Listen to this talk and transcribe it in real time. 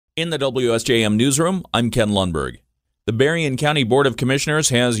In the WSJM newsroom, I'm Ken Lundberg. The Berrien County Board of Commissioners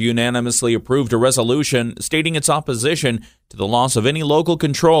has unanimously approved a resolution stating its opposition to the loss of any local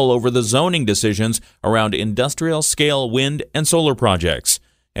control over the zoning decisions around industrial-scale wind and solar projects.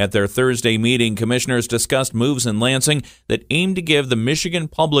 At their Thursday meeting, commissioners discussed moves in Lansing that aim to give the Michigan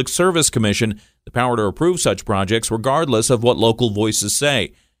Public Service Commission the power to approve such projects regardless of what local voices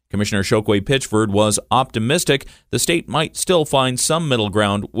say. Commissioner Chokwe Pitchford was optimistic the state might still find some middle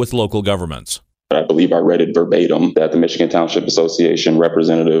ground with local governments. I believe I read it verbatim that the Michigan Township Association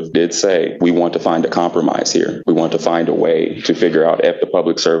representative did say, we want to find a compromise here. We want to find a way to figure out if the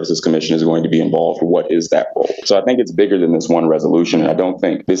Public Services Commission is going to be involved, what is that role? So I think it's bigger than this one resolution, and I don't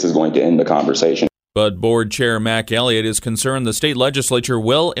think this is going to end the conversation. But Board Chair Mac Elliott is concerned the state legislature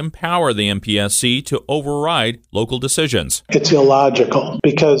will empower the MPSC to override local decisions. It's illogical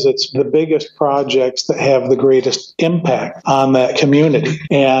because it's the biggest projects that have the greatest impact on that community.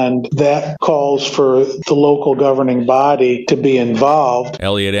 And that calls for the local governing body to be involved.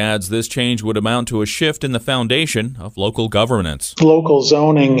 Elliott adds this change would amount to a shift in the foundation of local governance. Local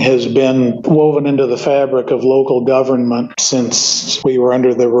zoning has been woven into the fabric of local government since we were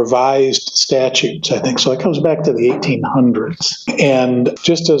under the revised statute. I think so. It goes back to the 1800s. And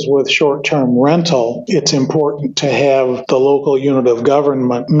just as with short-term rental, it's important to have the local unit of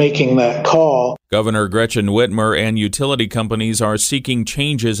government making that call. Governor Gretchen Whitmer and utility companies are seeking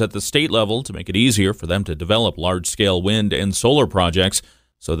changes at the state level to make it easier for them to develop large-scale wind and solar projects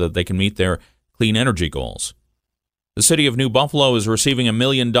so that they can meet their clean energy goals. The city of New Buffalo is receiving a $1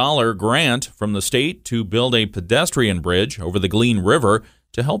 million grant from the state to build a pedestrian bridge over the Glean River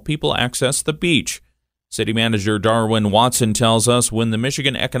to help people access the beach. City Manager Darwin Watson tells us when the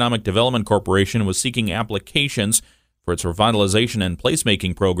Michigan Economic Development Corporation was seeking applications for its revitalization and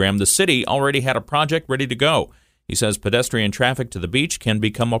placemaking program, the city already had a project ready to go. He says pedestrian traffic to the beach can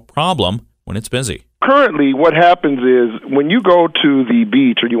become a problem when it's busy. Currently, what happens is when you go to the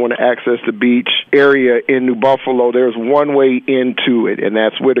beach or you want to access the beach area in New Buffalo, there's one way into it, and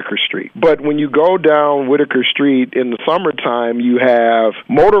that's Whitaker Street. But when you go down Whitaker Street in the summertime, you have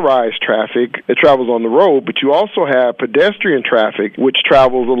motorized traffic that travels on the road, but you also have pedestrian traffic, which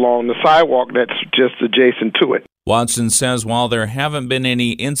travels along the sidewalk that's just adjacent to it. Watson says while there haven't been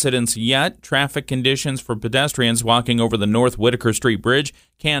any incidents yet, traffic conditions for pedestrians walking over the North Whitaker Street Bridge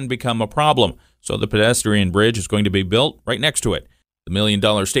can become a problem. So the pedestrian bridge is going to be built right next to it. The $1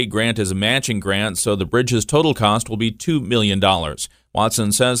 million state grant is a matching grant, so the bridge's total cost will be $2 million.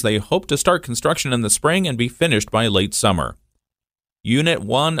 Watson says they hope to start construction in the spring and be finished by late summer. Unit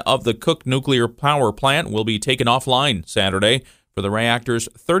 1 of the Cook Nuclear Power Plant will be taken offline Saturday for the reactor's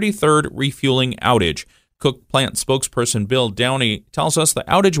 33rd refueling outage. Cook plant spokesperson Bill Downey tells us the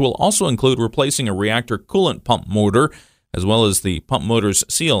outage will also include replacing a reactor coolant pump motor, as well as the pump motor's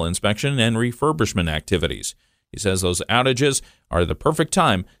seal inspection and refurbishment activities. He says those outages are the perfect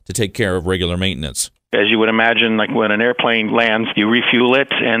time to take care of regular maintenance. As you would imagine, like when an airplane lands, you refuel it,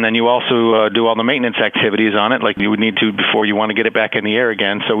 and then you also do all the maintenance activities on it, like you would need to before you want to get it back in the air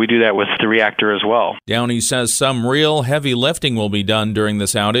again. So we do that with the reactor as well. Downey says some real heavy lifting will be done during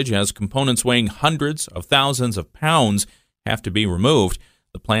this outage as components weighing hundreds of thousands of pounds have to be removed.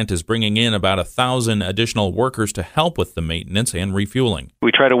 The plant is bringing in about 1,000 additional workers to help with the maintenance and refueling.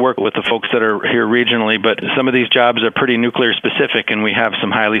 We try to work with the folks that are here regionally, but some of these jobs are pretty nuclear specific, and we have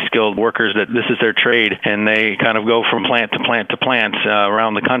some highly skilled workers that this is their trade, and they kind of go from plant to plant to plant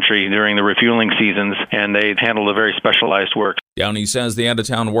around the country during the refueling seasons, and they handle the very specialized work. Downey says the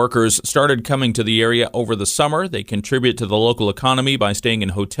out-of-town workers started coming to the area over the summer. They contribute to the local economy by staying in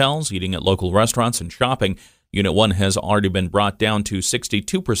hotels, eating at local restaurants, and shopping. Unit 1 has already been brought down to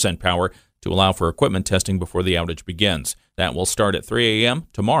 62% power to allow for equipment testing before the outage begins. That will start at 3 a.m.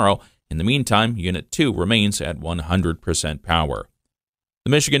 tomorrow. In the meantime, Unit 2 remains at 100% power.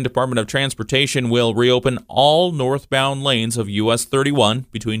 The Michigan Department of Transportation will reopen all northbound lanes of US 31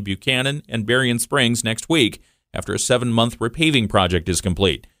 between Buchanan and Berrien Springs next week after a 7-month repaving project is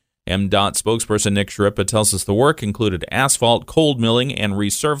complete. MDOT spokesperson Nick Shrippa tells us the work included asphalt, cold milling, and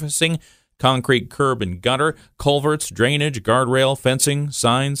resurfacing, concrete curb and gutter, culverts, drainage, guardrail, fencing,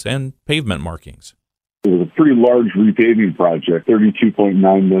 signs, and pavement markings. It was a pretty large repaving project, $32.9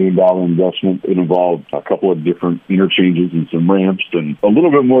 million investment. It involved a couple of different interchanges and some ramps and a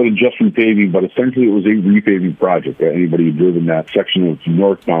little bit more than just repaving, but essentially it was a repaving project. Anybody who driven that section of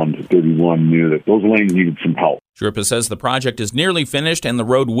northbound 31 knew that those lanes needed some help. Shrippa says the project is nearly finished and the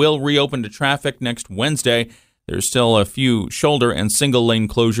road will reopen to traffic next Wednesday. There's still a few shoulder and single lane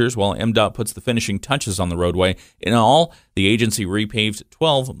closures while MDOT puts the finishing touches on the roadway. In all, the agency repaved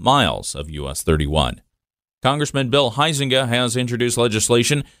 12 miles of US 31. Congressman Bill Huizenga has introduced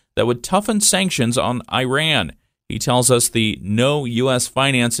legislation that would toughen sanctions on Iran. He tells us the No U.S.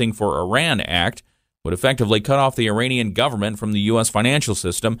 Financing for Iran Act would effectively cut off the Iranian government from the U.S. financial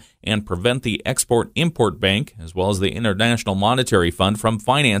system and prevent the Export-Import Bank, as well as the International Monetary Fund, from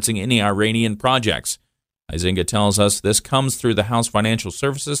financing any Iranian projects. Huizenga tells us this comes through the House Financial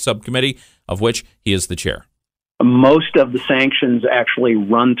Services Subcommittee, of which he is the chair. Most of the sanctions actually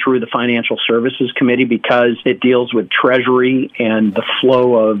run through the Financial Services Committee because it deals with Treasury and the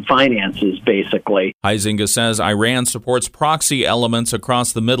flow of finances, basically. Huizenga says Iran supports proxy elements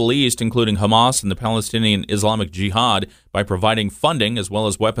across the Middle East, including Hamas and the Palestinian Islamic Jihad, by providing funding as well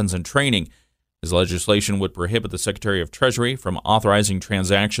as weapons and training. His legislation would prohibit the Secretary of Treasury from authorizing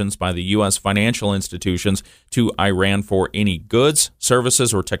transactions by the U.S. financial institutions to Iran for any goods,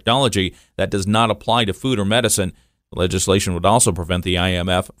 services, or technology that does not apply to food or medicine. The legislation would also prevent the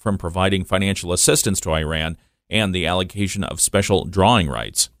IMF from providing financial assistance to Iran and the allocation of special drawing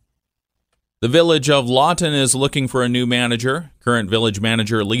rights. The village of Lawton is looking for a new manager. Current village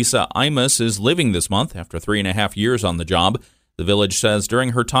manager Lisa Imus is leaving this month after 3.5 years on the job. The village says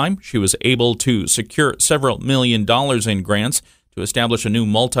during her time, she was able to secure several $1 million in grants to establish a new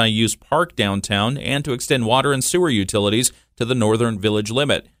multi-use park downtown and to extend water and sewer utilities to the northern village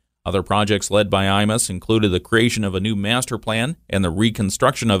limit. Other projects led by IMUS included the creation of a new master plan and the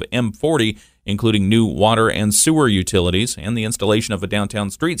reconstruction of M40, including new water and sewer utilities and the installation of a downtown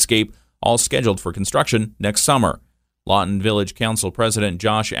streetscape, all scheduled for construction next summer. Lawton Village Council President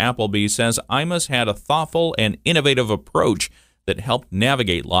Josh Appleby says IMUS had a thoughtful and innovative approach that helped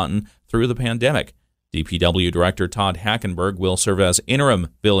navigate Lawton through the pandemic. DPW Director Todd Hackenberg will serve as interim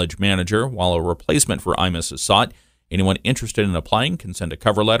village manager while a replacement for IMUS is sought. Anyone interested in applying can send a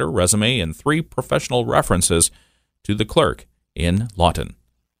cover letter, resume, and 3 professional references to the clerk in Lawton.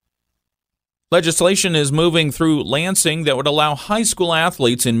 Legislation is moving through Lansing that would allow high school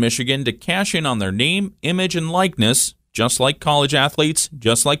athletes in Michigan to cash in on their name, image, and likeness, just like college athletes,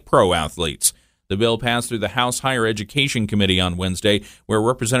 just like pro athletes. The bill passed through the House Higher Education Committee on Wednesday, where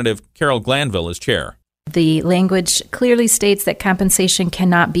Representative Carol Glanville is chair. The language clearly states that compensation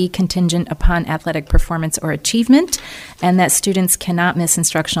cannot be contingent upon athletic performance or achievement, and that students cannot miss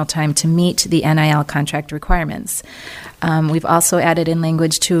instructional time to meet the NIL contract requirements. We've also added in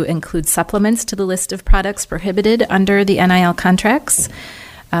language to include supplements to the list of products prohibited under the NIL contracts.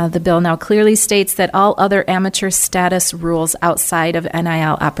 The bill now clearly states that all other amateur status rules outside of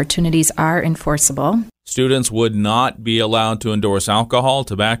NIL opportunities are enforceable. Students would not be allowed to endorse alcohol,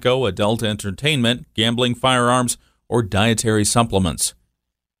 tobacco, adult entertainment, gambling, firearms, or dietary supplements.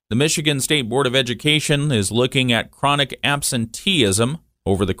 The Michigan State Board of Education is looking at chronic absenteeism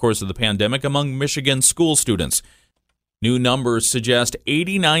over the course of the pandemic among Michigan school students. New numbers suggest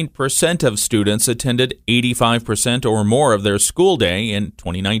 89% of students attended 85% or more of their school day in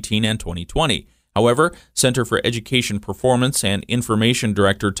 2019 and 2020. However, Center for Education Performance and Information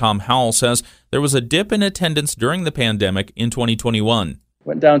Director Tom Howell says there was a dip in attendance during the pandemic in 2021.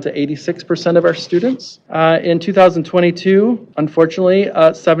 Went down to 86% of our students. In 2022, unfortunately,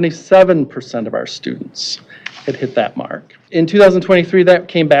 77% of our students had hit that mark. In 2023, that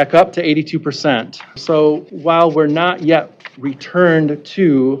came back up to 82%. So while we're not yet returned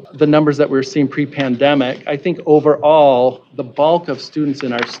to the numbers that we were seeing pre-pandemic, I think overall, the bulk of students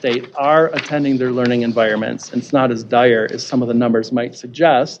in our state are attending their learning environments, and it's not as dire as some of the numbers might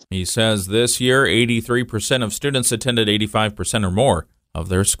suggest. He says this year, 83% of students attended 85% or more of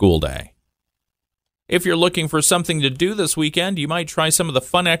their school day. If you're looking for something to do this weekend, you might try some of the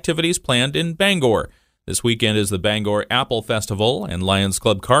fun activities planned in Bangor. This weekend is the Bangor Apple Festival and Lions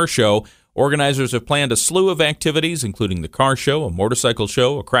Club Car Show. Organizers have planned a slew of activities, including the car show, a motorcycle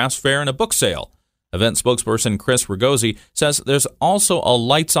show, a crafts fair, and a book sale. Event spokesperson Chris Ragosi says there's also a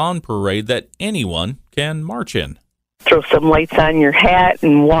lights-on parade that anyone can march in. Throw some lights on your hat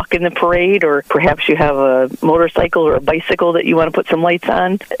and walk in the parade, or perhaps you have a motorcycle or a bicycle that you want to put some lights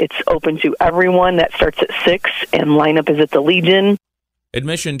on. It's open to everyone. That starts at 6, and lineup is at the Legion.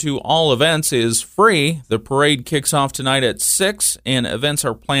 Admission to all events is free. The parade kicks off tonight at 6, and events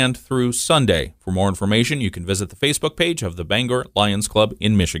are planned through Sunday. For more information, you can visit the Facebook page of the Bangor Lions Club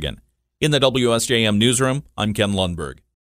in Michigan. In the WSJM newsroom, I'm Ken Lundberg.